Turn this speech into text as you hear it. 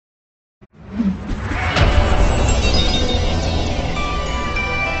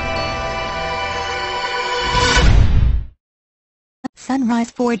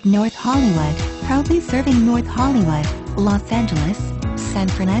Sunrise Ford North Hollywood, proudly serving North Hollywood, Los Angeles, San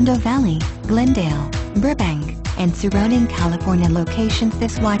Fernando Valley, Glendale, Burbank, and surrounding California locations.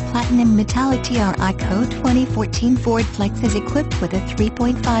 This white platinum metallic TRI code 2014 Ford Flex is equipped with a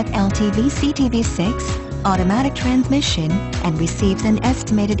 3.5L Ti-VCT V6 automatic transmission, and receives an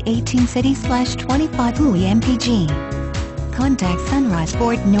estimated 18 city/25 mpg. Contact Sunrise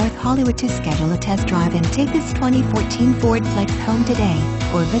Ford North Hollywood to schedule a test drive and take this 2014 Ford Flex home today,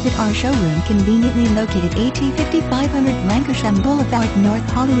 or visit our showroom conveniently located at 5500 Lankershim Blvd, North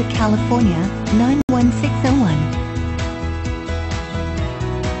Hollywood, California, 91608.